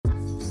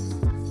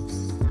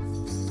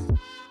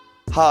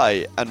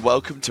Hi, and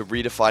welcome to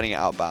Redefining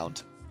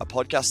Outbound, a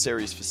podcast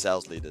series for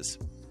sales leaders.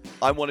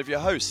 I'm one of your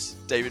hosts,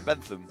 David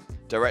Bentham,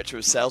 Director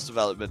of Sales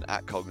Development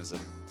at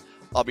Cognizant.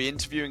 I'll be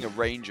interviewing a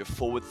range of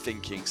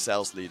forward-thinking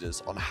sales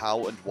leaders on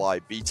how and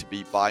why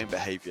B2B buying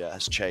behavior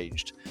has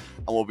changed,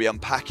 and we'll be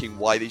unpacking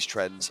why these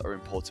trends are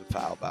important for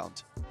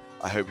Outbound.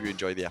 I hope you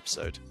enjoy the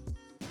episode.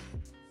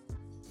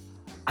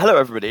 Hello,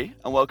 everybody,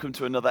 and welcome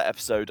to another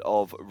episode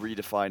of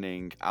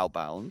Redefining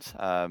Outbound.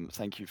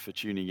 Thank you for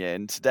tuning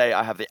in. Today,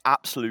 I have the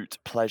absolute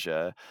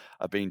pleasure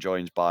of being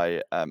joined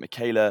by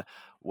Michaela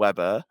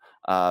Weber,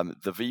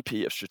 the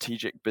VP of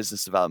Strategic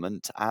Business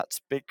Development at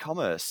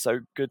BigCommerce. So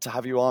good to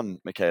have you on,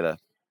 Michaela.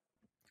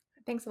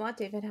 Thanks a lot,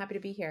 David. Happy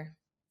to be here.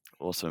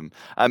 Awesome.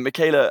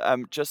 Michaela,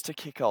 just to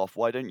kick off,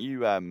 why don't you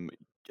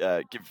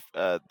give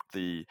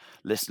the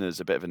listeners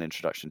a bit of an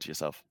introduction to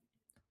yourself?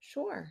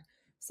 Sure.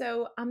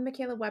 So I'm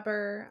Michaela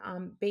Weber,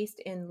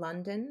 based in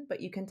London, but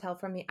you can tell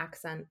from the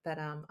accent that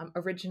I'm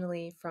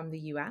originally from the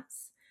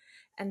US.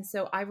 And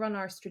so I run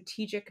our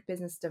strategic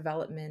business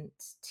development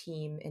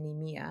team in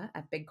EMEA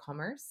at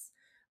BigCommerce,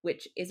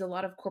 which is a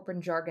lot of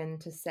corporate jargon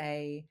to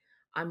say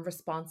I'm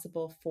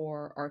responsible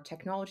for our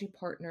technology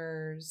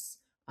partners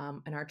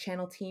and our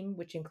channel team,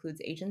 which includes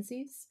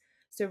agencies.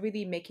 So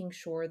really making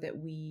sure that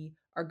we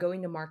are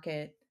going to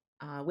market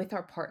with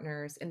our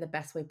partners in the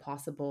best way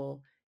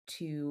possible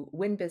to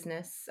win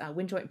business,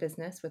 win joint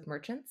business with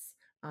merchants,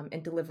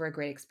 and deliver a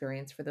great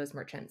experience for those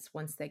merchants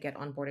once they get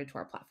onboarded to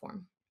our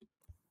platform.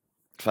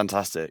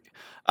 Fantastic.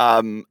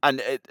 And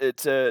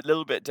it's a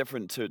little bit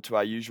different to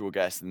our usual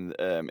guests in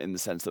the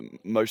sense that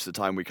most of the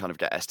time we kind of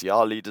get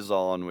SDR leaders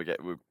on, we get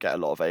a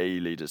lot of AE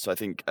leaders. So I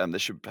think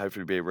this should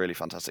hopefully be a really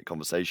fantastic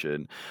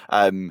conversation.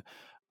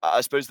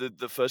 I suppose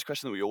the first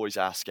question that we always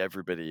ask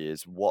everybody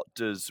is, what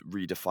does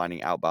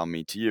redefining outbound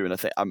mean to you? And I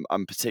think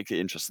I'm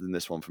particularly interested in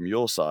this one from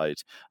your side,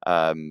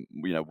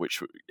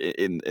 which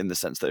in the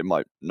sense that it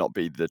might not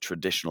be the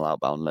traditional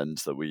outbound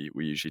lens that we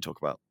usually talk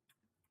about.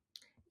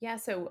 Yeah,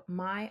 so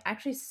I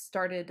actually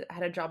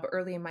had a job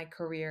early in my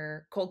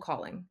career cold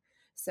calling.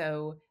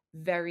 So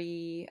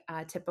very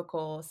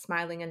typical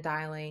smiling and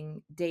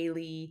dialing,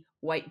 daily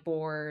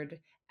whiteboard,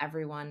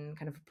 everyone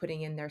kind of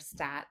putting in their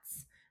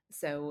stats.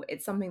 So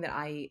it's something that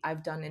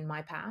I've done in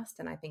my past,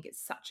 and I think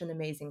it's such an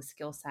amazing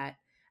skill set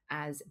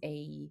as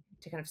a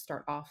to kind of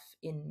start off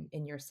in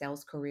your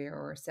sales career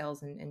or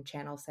sales and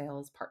channel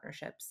sales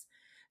partnerships.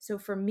 So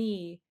for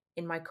me,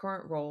 in my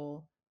current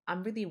role,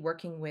 I'm really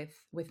working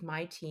with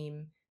my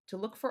team to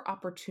look for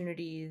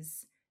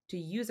opportunities to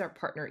use our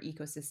partner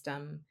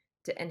ecosystem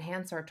to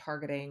enhance our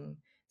targeting.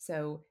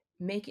 So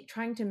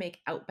trying to make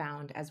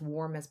outbound as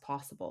warm as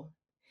possible.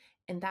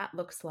 And that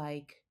looks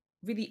like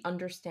really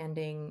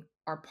understanding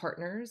our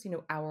partners,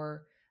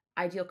 our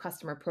ideal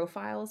customer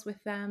profiles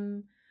with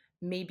them.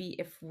 Maybe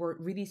if we're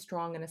really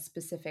strong in a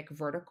specific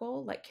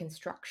vertical like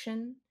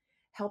construction,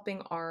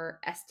 helping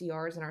our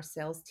SDRs and our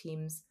sales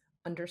teams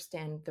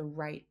understand the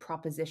right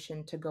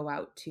proposition to go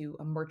out to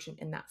a merchant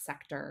in that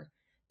sector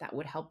that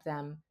would help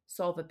them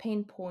solve a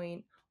pain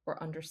point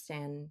or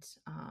understand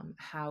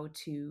how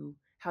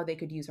they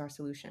could use our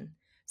solution.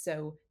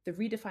 So the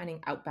redefining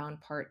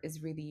outbound part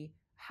is really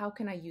how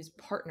can I use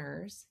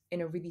partners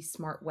in a really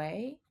smart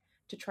way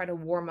to try to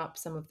warm up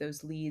some of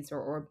those leads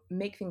or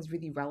make things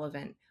really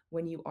relevant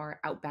when you are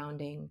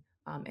outbounding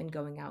and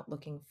going out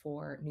looking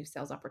for new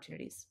sales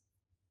opportunities.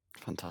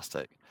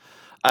 Fantastic.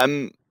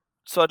 Um,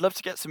 so I'd love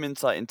to get some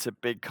insight into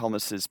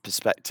BigCommerce's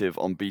perspective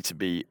on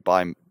B2B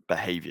buying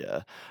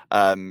behavior.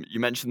 You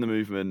mentioned the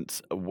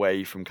movement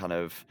away from kind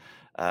of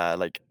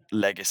like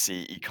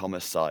legacy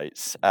e-commerce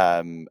sites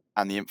and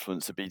the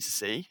influence of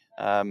B2C.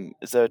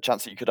 Is there a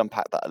chance that you could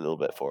unpack that a little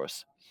bit for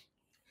us?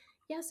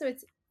 Yeah, so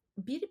it's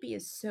B2B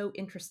is so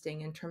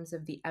interesting in terms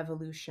of the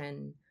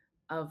evolution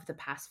of the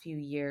past few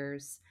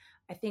years.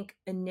 I think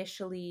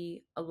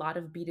initially a lot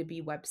of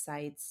B2B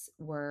websites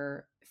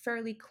were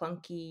fairly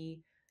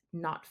clunky,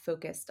 not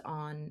focused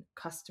on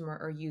customer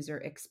or user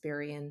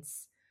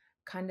experience,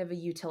 kind of a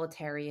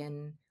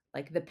utilitarian,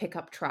 like the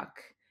pickup truck,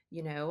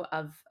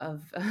 of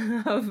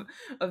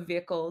of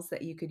vehicles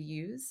that you could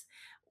use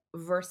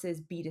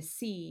versus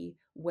B2C,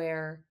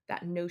 where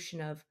that notion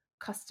of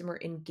customer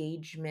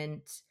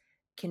engagement,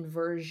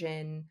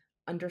 conversion,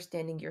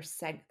 understanding your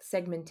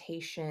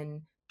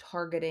segmentation,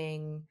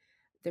 targeting,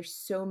 there's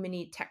so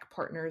many tech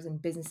partners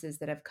and businesses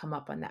that have come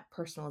up on that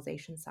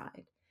personalization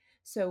side.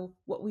 So,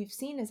 what we've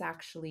seen is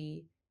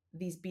actually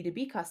these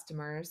B2B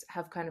customers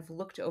have kind of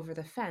looked over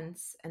the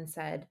fence and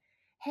said,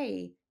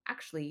 hey,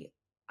 actually,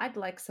 I'd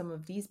like some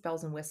of these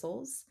bells and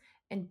whistles.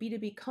 And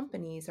B2B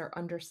companies are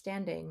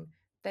understanding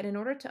that in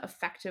order to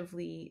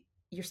effectively,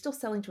 you're still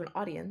selling to an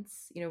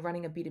audience,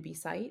 running a B2B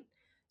site.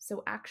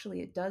 So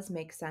actually it does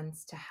make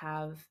sense to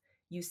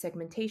use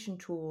segmentation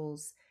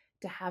tools,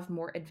 to have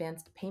more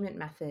advanced payment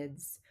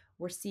methods.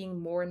 We're seeing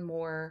more and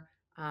more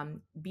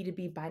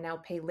B2B buy now,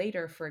 pay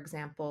later, for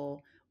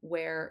example,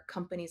 where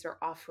companies are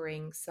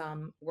offering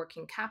some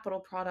working capital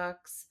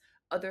products,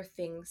 other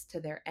things to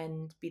their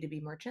end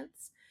B2B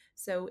merchants.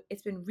 So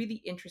it's been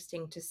really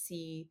interesting to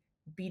see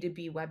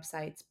B2B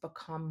websites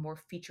become more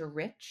feature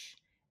rich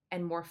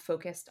and more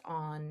focused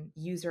on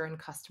user and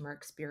customer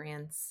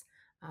experience,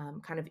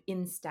 kind of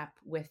in step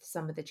with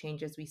some of the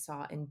changes we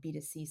saw in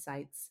B2C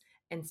sites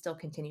and still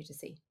continue to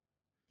see.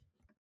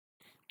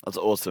 That's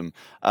awesome.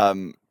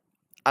 Um,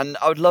 And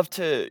I would love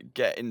to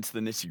get into the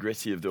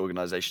nitty-gritty of the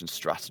organization's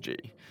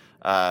strategy.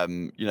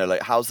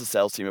 Like how's the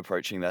sales team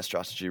approaching their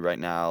strategy right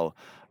now?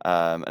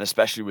 And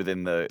especially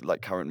within the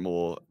like current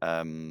more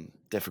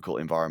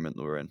difficult environment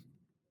that we're in.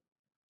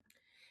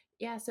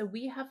 Yeah, so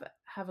we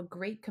have a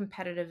great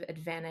competitive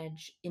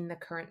advantage in the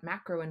current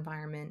macro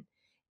environment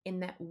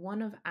in that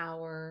one of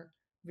our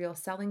real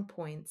selling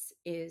points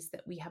is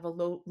that we have a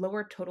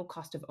lower total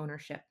cost of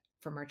ownership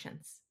for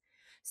merchants.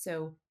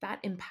 So that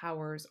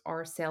empowers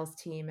our sales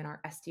team and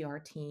our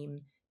SDR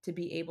team to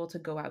be able to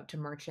go out to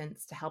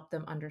merchants to help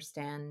them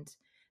understand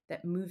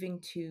that moving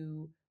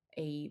to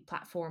a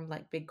platform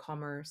like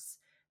BigCommerce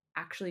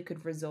actually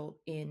could result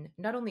in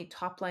not only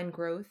top line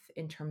growth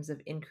in terms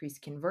of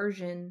increased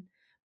conversion,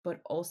 but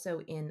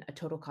also in a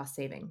total cost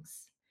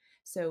savings.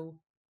 So,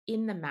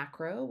 in the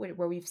macro,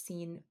 where we've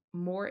seen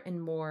more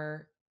and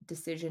more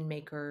decision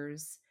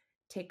makers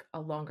take a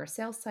longer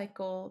sales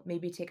cycle,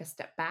 maybe take a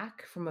step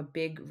back from a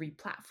big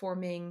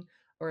replatforming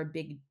or a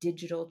big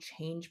digital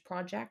change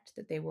project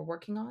that they were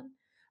working on,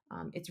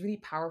 it's really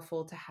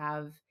powerful to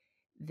have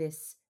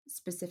this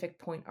specific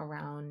point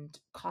around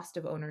cost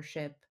of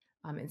ownership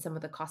and some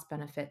of the cost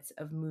benefits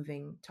of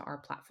moving to our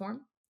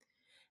platform.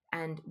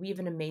 And we have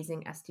an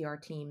amazing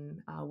SDR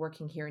team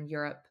working here in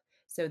Europe.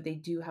 So we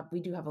do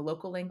have a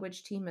local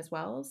language team as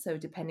well. So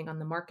depending on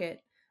the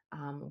market,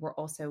 we're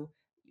also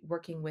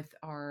working with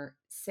our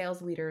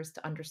sales leaders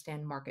to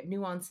understand market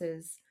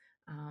nuances.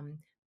 Um,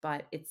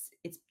 but it's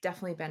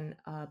definitely been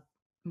a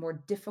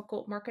more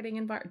difficult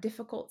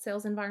difficult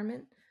sales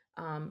environment.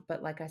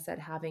 But like I said,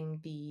 having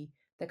the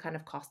kind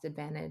of cost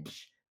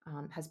advantage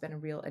has been a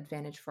real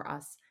advantage for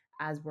us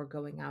as we're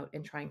going out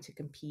and trying to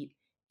compete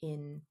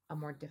in a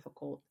more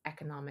difficult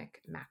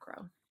economic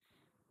macro.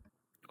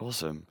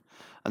 Awesome.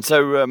 And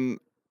so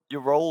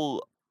your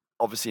role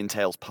obviously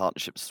entails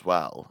partnerships as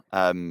well.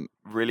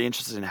 Really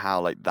interested in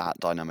how like that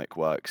dynamic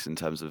works in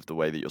terms of the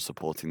way that you're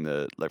supporting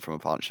the like from a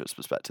partnerships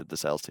perspective, the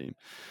sales team.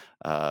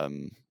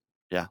 Um,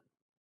 yeah,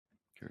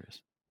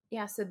 curious.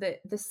 Yeah, so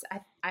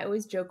I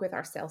always joke with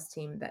our sales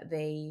team that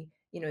they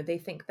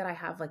think that I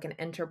have like an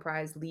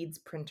enterprise leads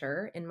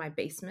printer in my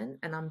basement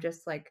and I'm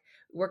just like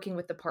working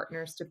with the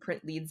partners to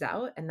print leads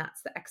out and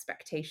that's the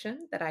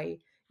expectation that I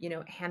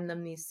hand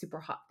them these super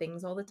hot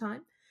things all the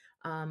time.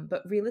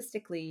 But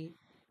realistically,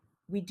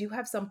 we do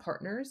have some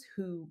partners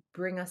who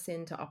bring us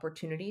into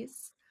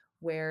opportunities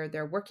where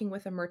they're working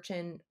with a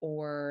merchant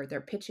or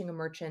they're pitching a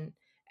merchant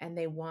and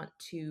they want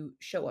to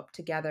show up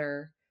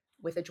together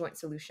with a joint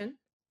solution.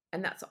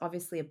 And that's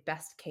obviously a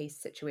best case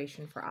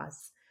situation for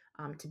us,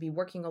 to be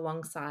working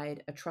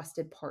alongside a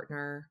trusted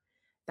partner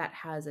that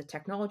has a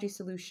technology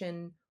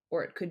solution,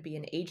 or it could be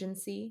an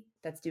agency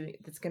that's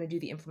going to do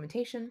the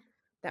implementation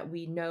that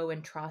we know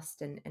and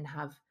trust and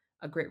have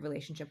a great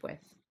relationship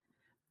with.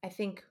 I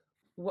think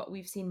what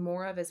we've seen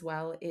more of as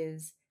well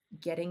is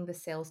getting the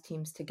sales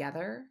teams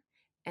together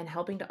and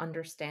helping to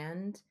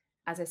understand,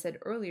 as I said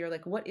earlier,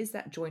 like what is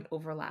that joint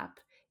overlap?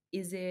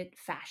 Is it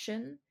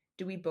fashion?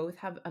 Do we both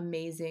have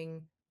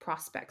amazing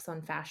prospects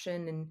on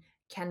fashion? And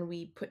can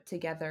we put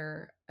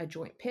together a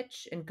joint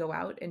pitch and go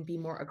out and be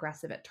more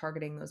aggressive at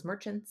targeting those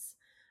merchants?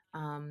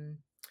 Um,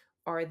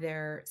 is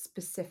there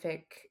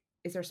specific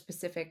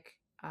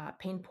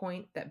pain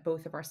point that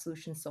both of our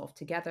solutions solve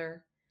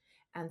together?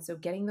 And so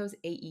getting those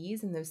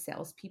AEs and those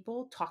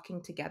salespeople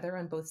talking together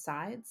on both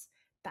sides,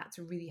 that's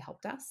really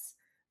helped us.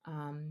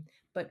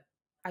 But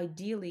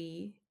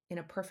ideally, in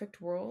a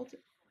perfect world,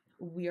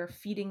 we are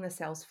feeding the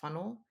sales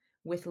funnel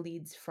with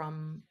leads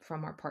from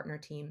our partner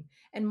team.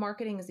 And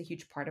marketing is a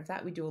huge part of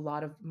that. We do a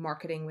lot of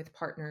marketing with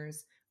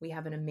partners. We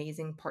have an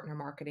amazing partner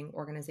marketing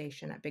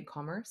organization at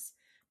BigCommerce.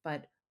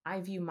 But I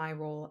view my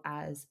role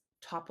as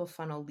top of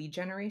funnel lead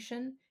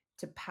generation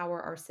to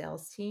power our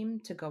sales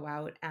team to go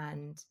out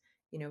and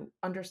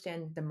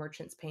understand the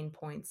merchant's pain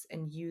points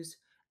and use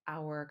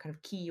our kind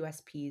of key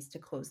USPs to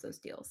close those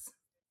deals.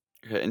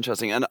 Okay,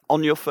 interesting. And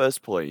on your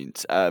first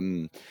point,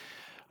 I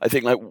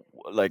think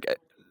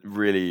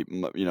really,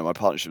 my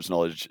partnerships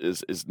knowledge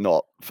is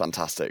not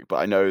fantastic, but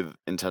I know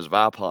in terms of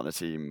our partner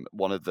team,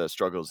 one of the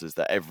struggles is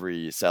that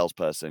every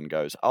salesperson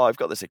goes, "Oh, I've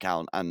got this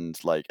account, and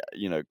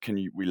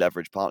can we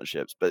leverage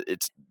partnerships?" But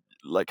it's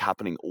like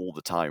happening all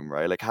the time,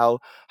 right? Like how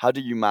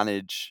do you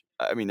manage?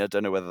 I mean, I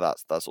don't know whether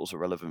that's also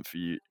relevant for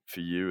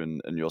you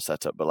and your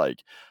setup, but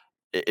like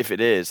if it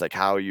is, like,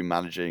 how are you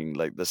managing,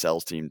 like, the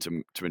sales team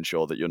to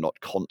ensure that you're not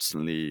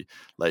constantly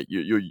like,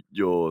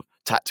 you're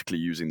tactically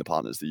using the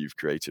partners that you've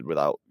created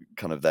without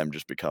kind of them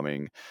just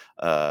becoming,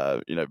 like,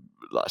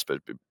 I suppose,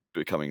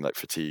 becoming, like,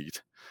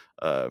 fatigued,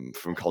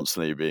 from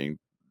constantly being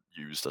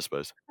used, I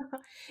suppose?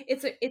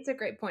 It's a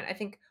great point. I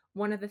think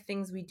one of the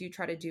things we do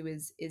try to do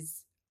is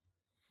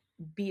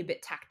be a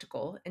bit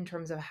tactical in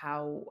terms of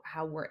how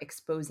we're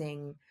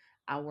exposing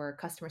our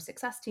customer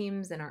success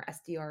teams and our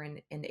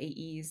SDR and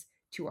AEs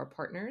to our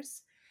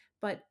partners.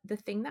 But the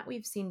thing that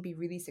we've seen be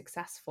really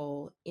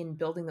successful in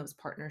building those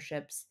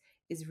partnerships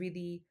is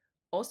really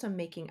also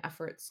making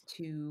efforts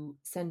to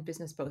send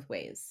business both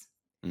ways.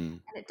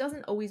 Mm, And it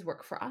doesn't always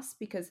work for us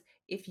because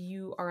if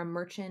you are a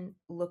merchant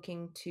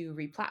looking to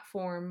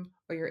replatform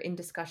or you're in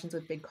discussions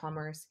with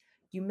BigCommerce,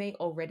 you may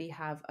already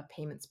have a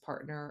payments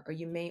partner or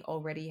you may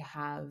already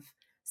have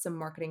some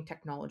marketing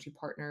technology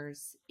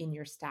partners in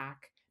your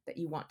stack that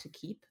you want to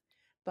keep.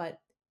 But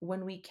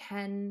when we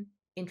can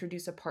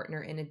introduce a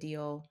partner in a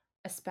deal,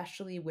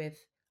 especially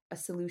with a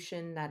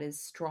solution that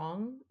is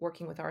strong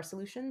working with our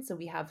solution, so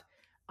we have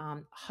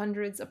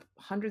hundreds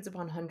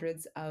upon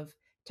hundreds of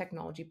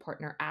technology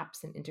partner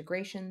apps and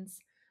integrations.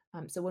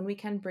 So when we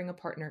can bring a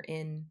partner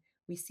in,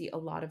 we see a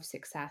lot of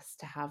success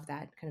to have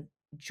that kind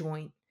of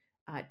joint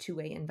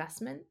two-way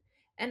investment.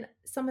 And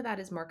some of that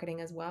is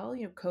marketing as well,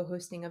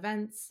 co-hosting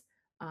events,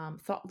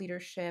 thought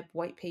leadership,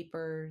 white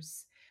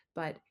papers.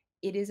 But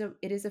it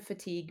is a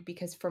fatigue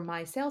because for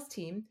my sales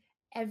team,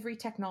 every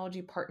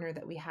technology partner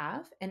that we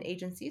have and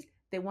agencies,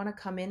 they want to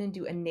come in and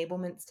do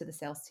enablements to the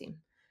sales team,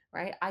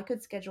 right? I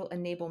could schedule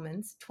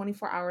enablements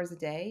 24 hours a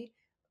day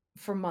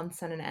for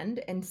months on an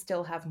end and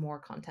still have more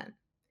content.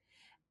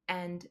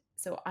 And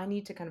so I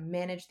need to kind of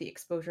manage the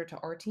exposure to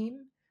our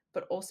team,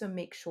 but also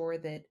make sure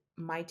that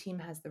my team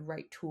has the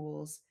right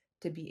tools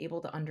to be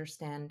able to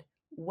understand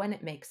when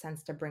it makes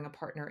sense to bring a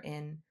partner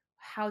in,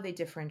 how they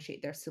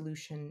differentiate their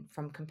solution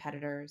from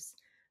competitors.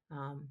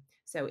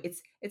 So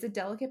it's a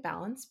delicate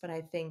balance, but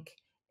I think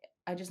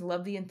I just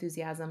love the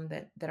enthusiasm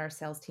that our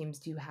sales teams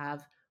do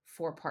have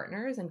for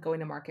partners and going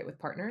to market with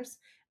partners.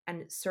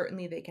 And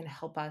certainly they can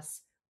help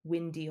us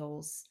win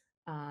deals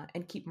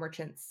and keep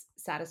merchants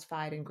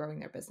satisfied and growing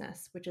their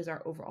business, which is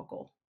our overall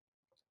goal.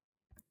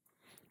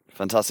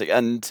 fantastic.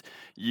 And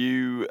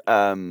you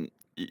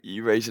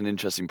you raise an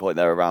interesting point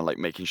there around like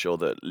making sure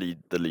that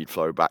the lead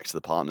flow back to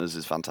the partners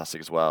is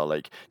fantastic as well.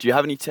 Like, do you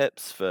have any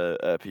tips for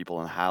people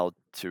on how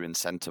to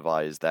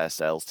incentivize their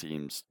sales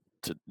teams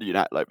to,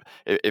 like,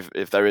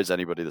 if there is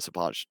anybody that's a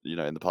part,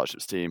 in the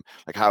partnerships team,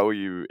 like how are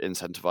you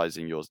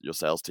incentivizing your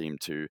sales team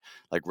to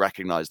like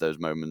recognize those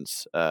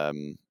moments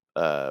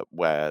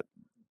where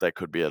there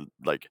could be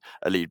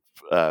a lead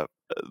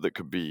that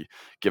could be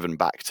given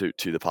back to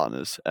the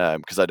partners,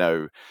 because I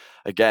know,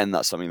 again,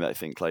 that's something that I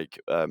think like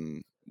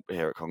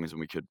here at Cognizant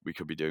we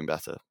could be doing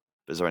better.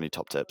 Is there any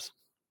top tips?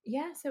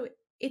 Yeah, so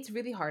it's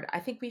really hard. I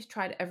think we've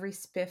tried every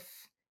spiff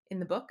in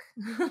the book.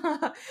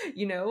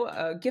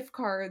 Gift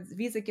cards,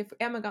 Visa gift,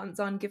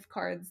 Amazon gift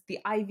cards, the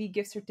Ivy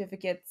gift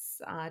certificates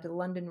to the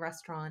London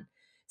restaurant.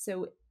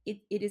 So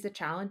it is a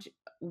challenge.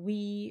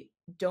 We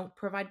don't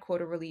provide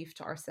quota relief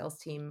to our sales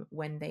team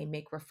when they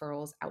make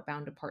referrals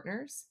outbound to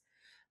partners,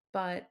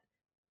 but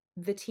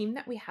the team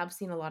that we have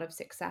seen a lot of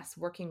success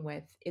working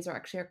with is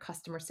actually our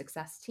customer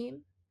success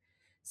team.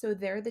 So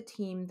they're the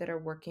team that are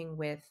working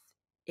with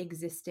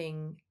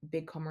existing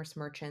BigCommerce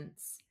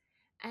merchants,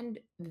 and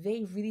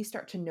they really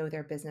start to know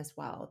their business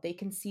well. They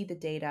can see the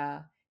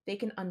data, they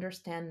can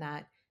understand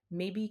that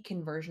maybe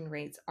conversion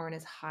rates aren't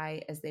as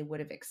high as they would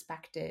have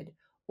expected,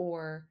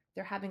 or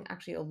they're having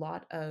actually a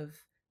lot of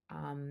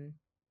um,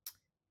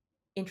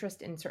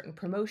 interest in certain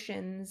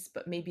promotions,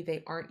 but maybe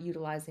they aren't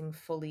utilizing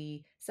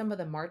fully some of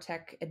the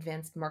MarTech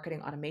advanced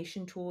marketing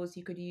automation tools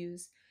you could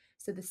use.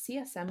 So the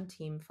CSM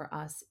team for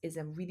us is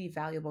a really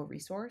valuable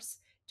resource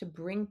to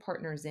bring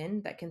partners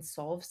in that can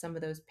solve some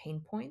of those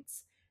pain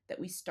points that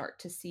we start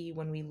to see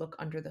when we look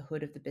under the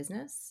hood of the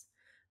business.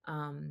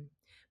 Um,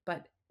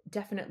 but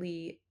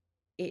definitely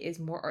it is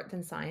more art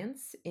than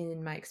science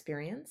in my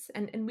experience.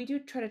 And we do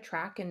try to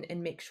track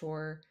and make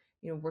sure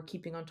we're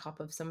keeping on top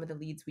of some of the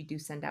leads we do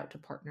send out to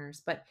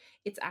partners, but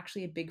it's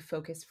actually a big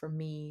focus for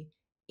me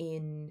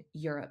in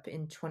Europe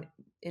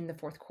in the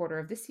fourth quarter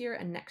of this year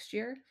and next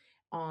year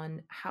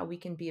on how we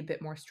can be a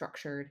bit more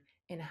structured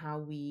in how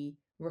we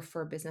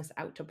refer business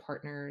out to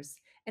partners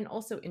and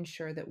also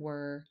ensure that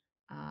we're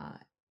uh,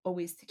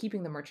 always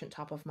keeping the merchant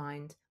top of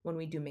mind when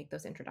we do make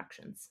those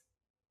introductions.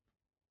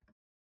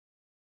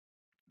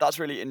 That's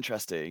really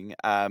interesting.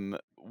 Because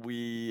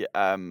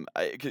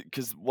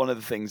one of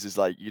the things is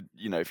like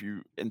if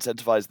you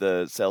incentivize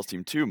the sales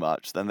team too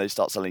much, then they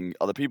start selling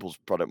other people's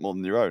product more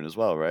than your own as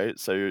well, right?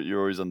 So you're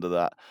always under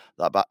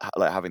like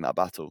having that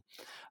battle.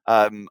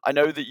 I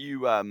know that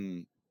you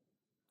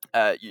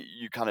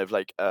kind of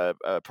like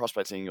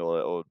prospecting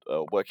or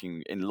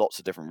working in lots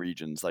of different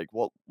regions. Like,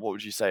 what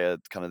would you say are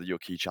kind of your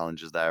key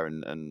challenges there,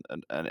 and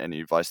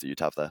any advice that you'd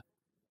have there?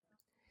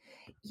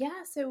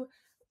 Yeah, so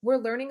we're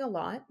learning a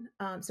lot.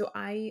 So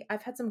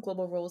I've had some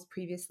global roles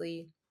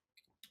previously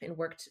and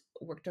worked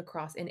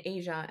across in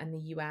Asia and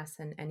the US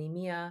and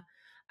EMEA.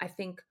 I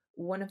think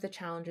one of the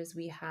challenges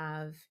we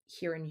have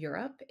here in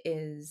Europe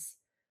is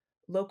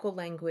local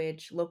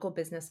language, local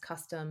business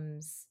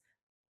customs,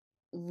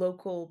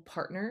 local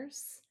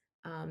partners.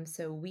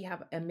 So we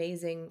have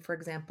amazing, for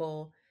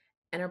example,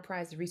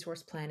 enterprise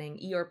resource planning,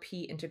 ERP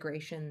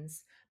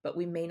integrations, but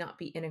we may not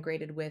be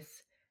integrated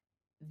with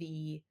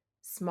the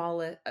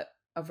smallest.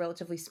 a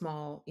relatively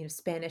small,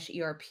 Spanish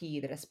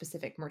ERP that a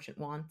specific merchant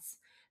wants.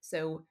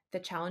 So the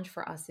challenge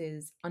for us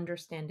is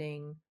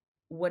understanding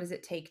what does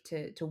it take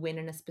to win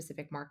in a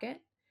specific market.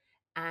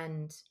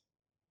 And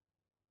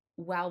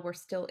while we're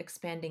still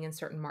expanding in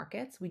certain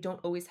markets, we don't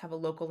always have a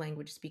local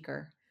language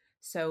speaker.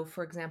 So,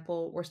 for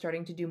example, we're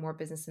starting to do more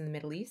business in the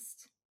Middle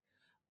East.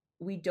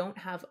 We don't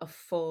have a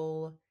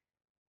full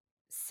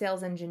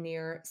sales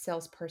engineer,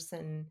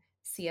 salesperson,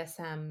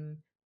 CSM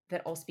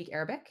that all speak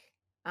Arabic.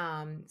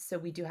 So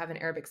we do have an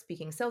Arabic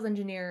speaking sales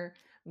engineer.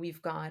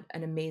 We've got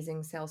an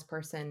amazing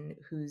salesperson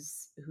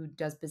who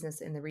does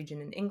business in the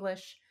region in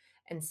English.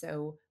 And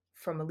so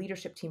from a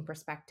leadership team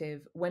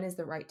perspective, when is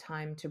the right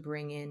time to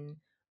bring in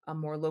a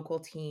more local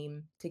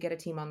team to get a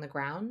team on the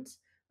ground?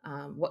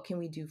 What can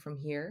we do from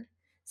here?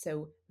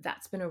 So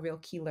that's been a real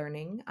key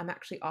learning. I'm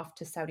actually off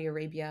to Saudi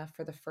Arabia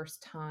for the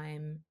first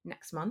time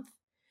next month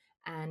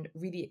and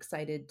really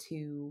excited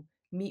to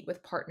meet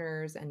with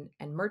partners and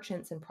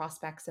merchants and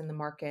prospects in the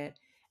market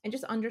and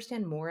just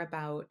understand more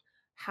about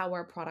how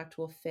our product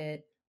will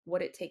fit,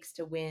 what it takes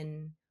to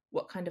win,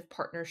 what kind of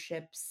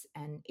partnerships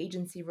and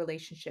agency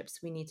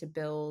relationships we need to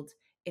build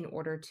in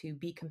order to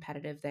be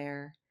competitive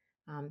there.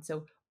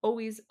 So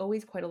always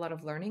quite a lot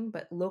of learning,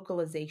 but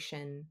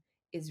localization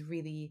is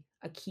really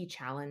a key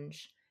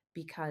challenge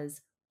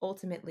because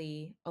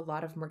ultimately a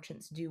lot of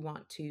merchants do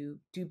want to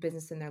do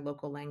business in their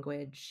local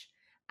language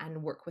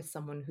and work with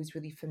someone who's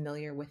really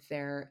familiar with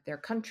their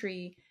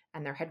country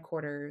and their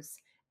headquarters.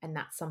 And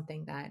that's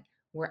something that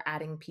we're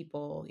adding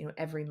people,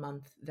 every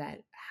month that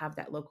have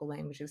that local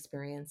language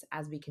experience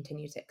as we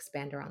continue to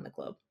expand around the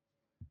globe.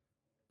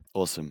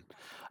 Awesome.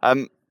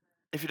 Um,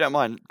 if you don't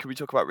mind, can we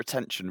talk about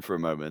retention for a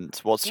moment?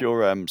 What's Yeah.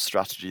 your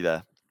strategy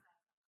there?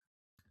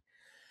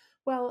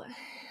 Well,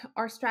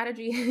 our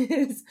strategy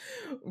is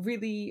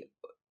really,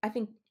 I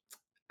think,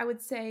 I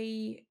would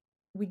say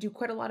we do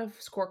quite a lot of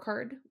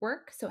scorecard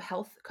work, so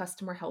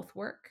customer health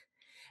work,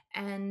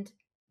 and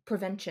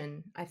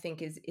prevention, I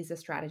think, is a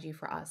strategy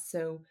for us.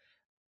 So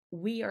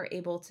we are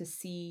able to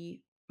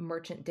see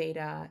merchant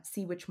data,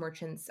 see which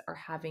merchants are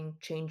having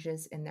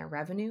changes in their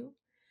revenue,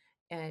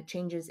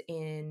 changes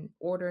in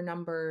order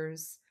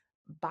numbers,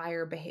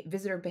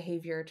 visitor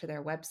behavior to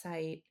their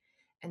website.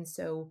 And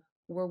so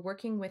we're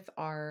working with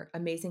our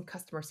amazing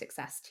customer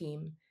success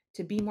team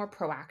to be more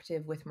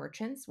proactive with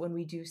merchants when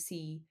we do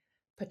see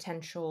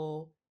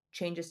potential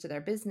changes to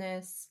their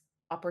business,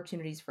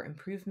 opportunities for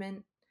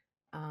improvement.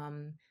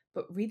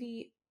 But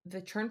really,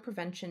 the churn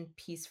prevention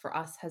piece for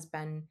us has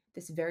been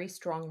this very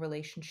strong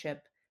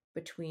relationship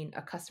between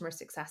a customer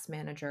success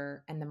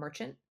manager and the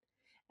merchant.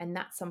 And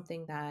that's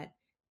something that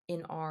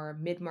in our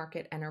mid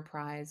market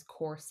enterprise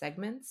core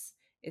segments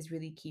is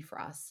really key for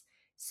us.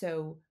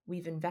 So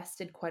we've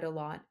invested quite a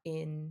lot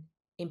in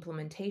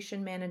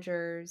implementation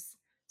managers,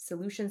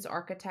 solutions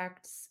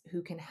architects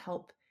who can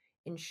help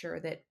ensure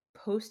that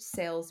post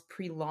sales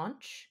pre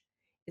launch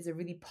is a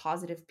really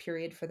positive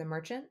period for the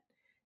merchant,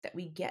 that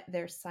we get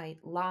their site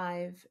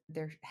live,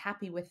 they're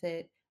happy with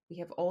it. We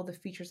have all the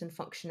features and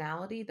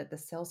functionality that the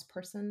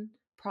salesperson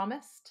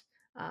promised,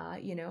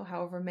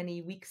 however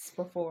many weeks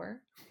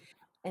before.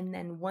 And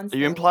then once Are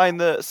you they're implying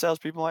that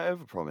salespeople might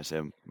overpromise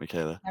him,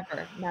 Michaela?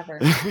 never.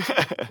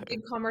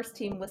 Big commerce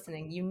team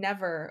listening, you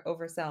never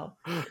oversell.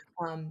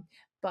 Um,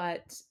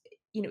 but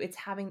it's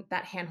having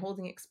that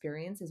hand-holding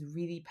experience is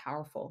really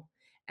powerful.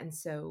 And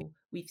so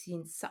we've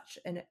seen such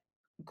an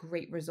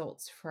great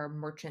results for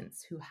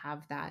merchants who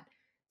have that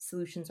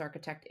solutions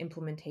architect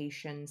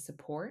implementation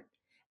support.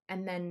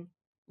 And then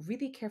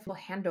really careful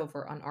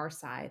handover on our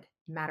side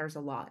matters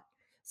a lot.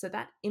 So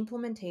that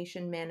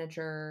implementation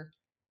manager,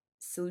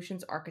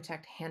 solutions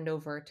architect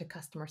handover to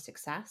customer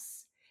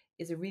success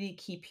is a really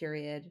key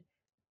period.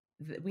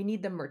 We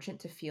need the merchant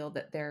to feel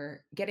that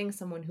they're getting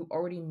someone who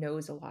already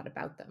knows a lot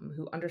about them,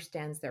 who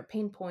understands their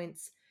pain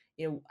points,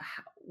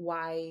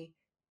 why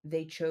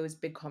they chose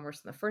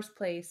BigCommerce in the first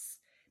place,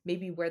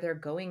 maybe where they're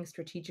going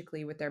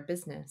strategically with their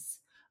business.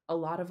 A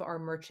lot of our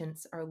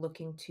merchants are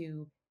looking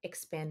to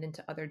expand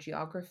into other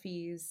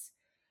geographies,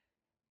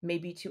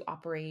 maybe to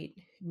operate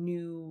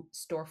new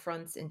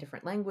storefronts in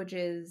different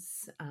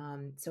languages.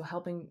 So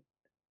helping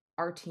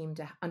our team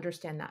to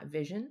understand that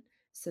vision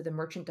so the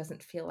merchant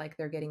doesn't feel like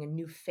they're getting a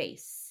new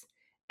face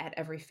at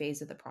every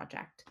phase of the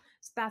project.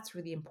 So that's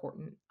really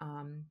important.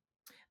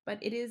 But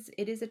it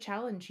is a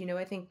challenge.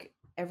 I think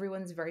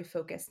everyone's very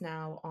focused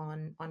now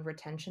on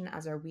retention,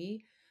 as are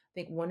we. I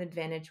think one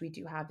advantage we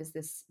do have is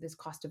this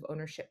cost of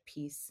ownership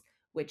piece,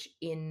 which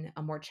in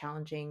a more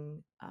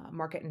challenging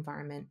market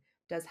environment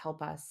does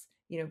help us,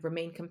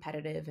 remain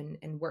competitive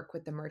and work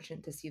with the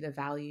merchant to see the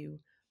value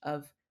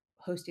of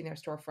hosting their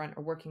storefront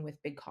or working with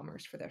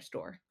BigCommerce for their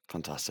store.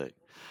 Fantastic.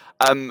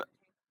 Um,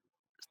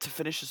 to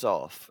finish us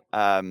off,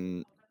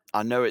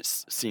 I know it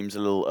seems a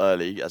little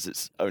early as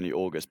it's only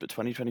August, but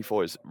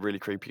 2024 is really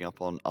creeping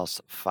up on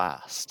us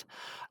fast.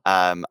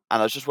 And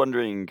I was just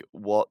wondering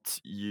what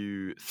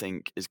you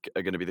think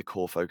are going to be the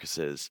core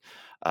focuses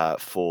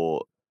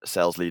for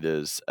sales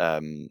leaders,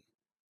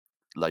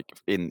 like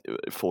in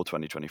for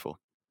 2024.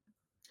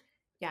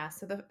 Yeah,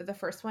 so the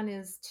first one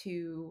is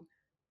to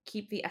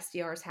keep the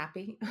SDRs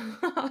happy.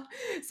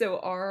 So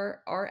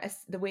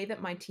the way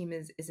that my team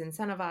is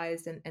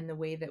incentivized, and the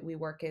way that we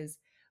work is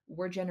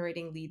we're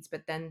generating leads,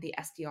 but then the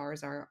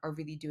SDRs are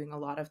really doing a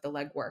lot of the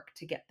legwork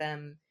to get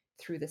them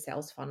through the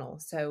sales funnel.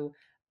 So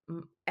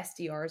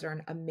SDRs are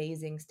an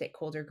amazing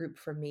stakeholder group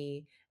for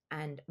me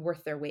and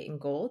worth their weight in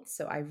gold.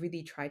 So I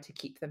really try to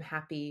keep them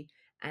happy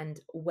and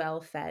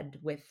well fed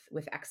with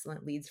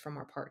excellent leads from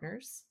our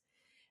partners.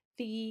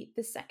 The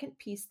second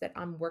piece that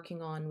I'm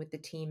working on with the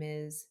team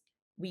is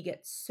we get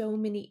so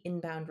many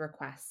inbound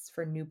requests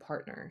for new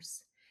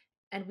partners,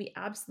 and we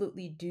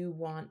absolutely do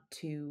want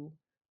to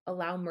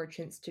allow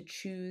merchants to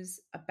choose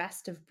a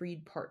best of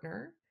breed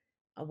partner,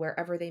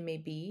 wherever they may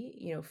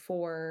be,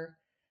 for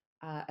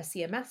a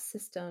CMS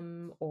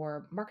system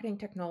or marketing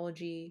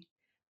technology.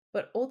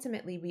 But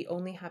ultimately, we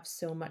only have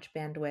so much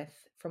bandwidth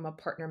from a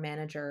partner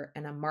manager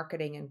and a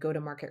marketing and go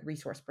to market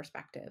resource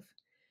perspective.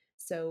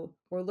 So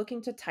we're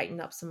looking to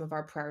tighten up some of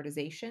our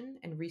prioritization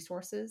and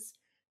resources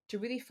to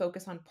really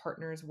focus on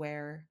partners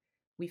where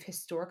we've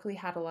historically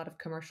had a lot of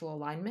commercial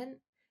alignment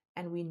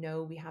and we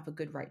know we have a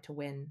good right to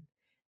win.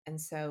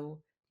 And so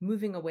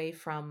moving away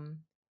from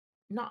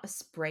not a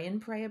spray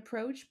and pray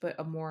approach, but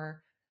a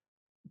more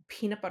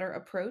peanut butter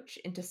approach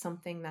into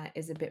something that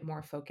is a bit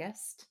more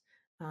focused.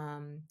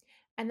 Um,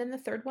 and then the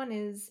third one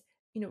is,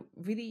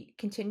 really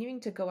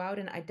continuing to go out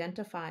and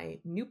identify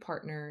new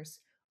partners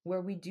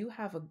where we do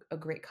have a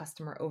great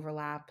customer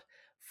overlap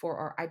for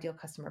our ideal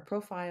customer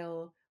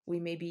profile. We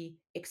may be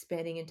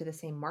expanding into the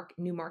same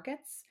new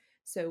markets.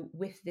 So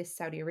with this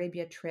Saudi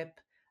Arabia trip,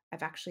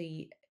 I've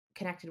actually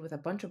connected with a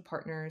bunch of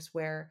partners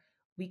where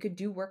we could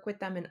do work with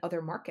them in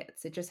other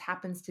markets. It just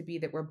happens to be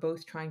that we're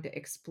both trying to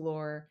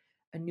explore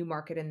a new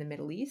market in the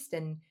Middle East,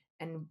 and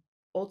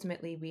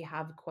ultimately we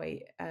have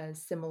quite a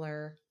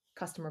similar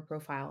customer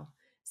profile.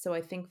 So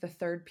I think the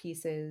third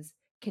piece is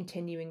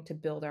continuing to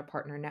build our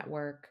partner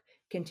network,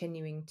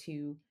 continuing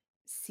to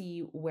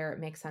see where it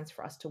makes sense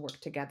for us to work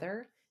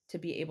together to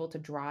be able to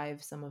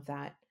drive some of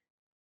that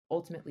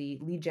ultimately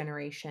lead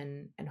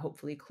generation and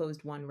hopefully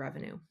closed won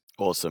revenue.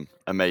 Awesome.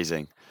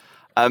 Amazing.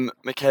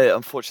 Michaela,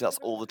 unfortunately, that's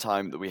all the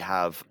time that we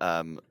have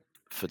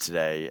for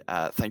today.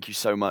 Thank you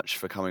so much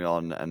for coming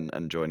on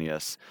and joining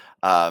us.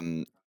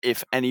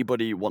 If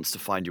anybody wants to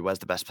find you, where's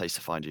the best place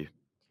to find you?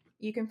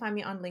 You can find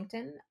me on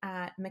LinkedIn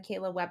at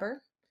Michaela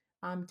Weber,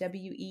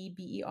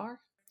 Weber.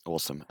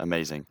 Awesome.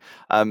 Amazing.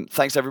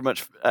 Thanks very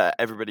much,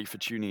 everybody, for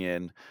tuning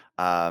in.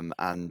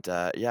 And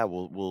yeah,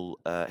 we'll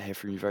hear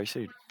from you very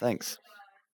soon. Thanks.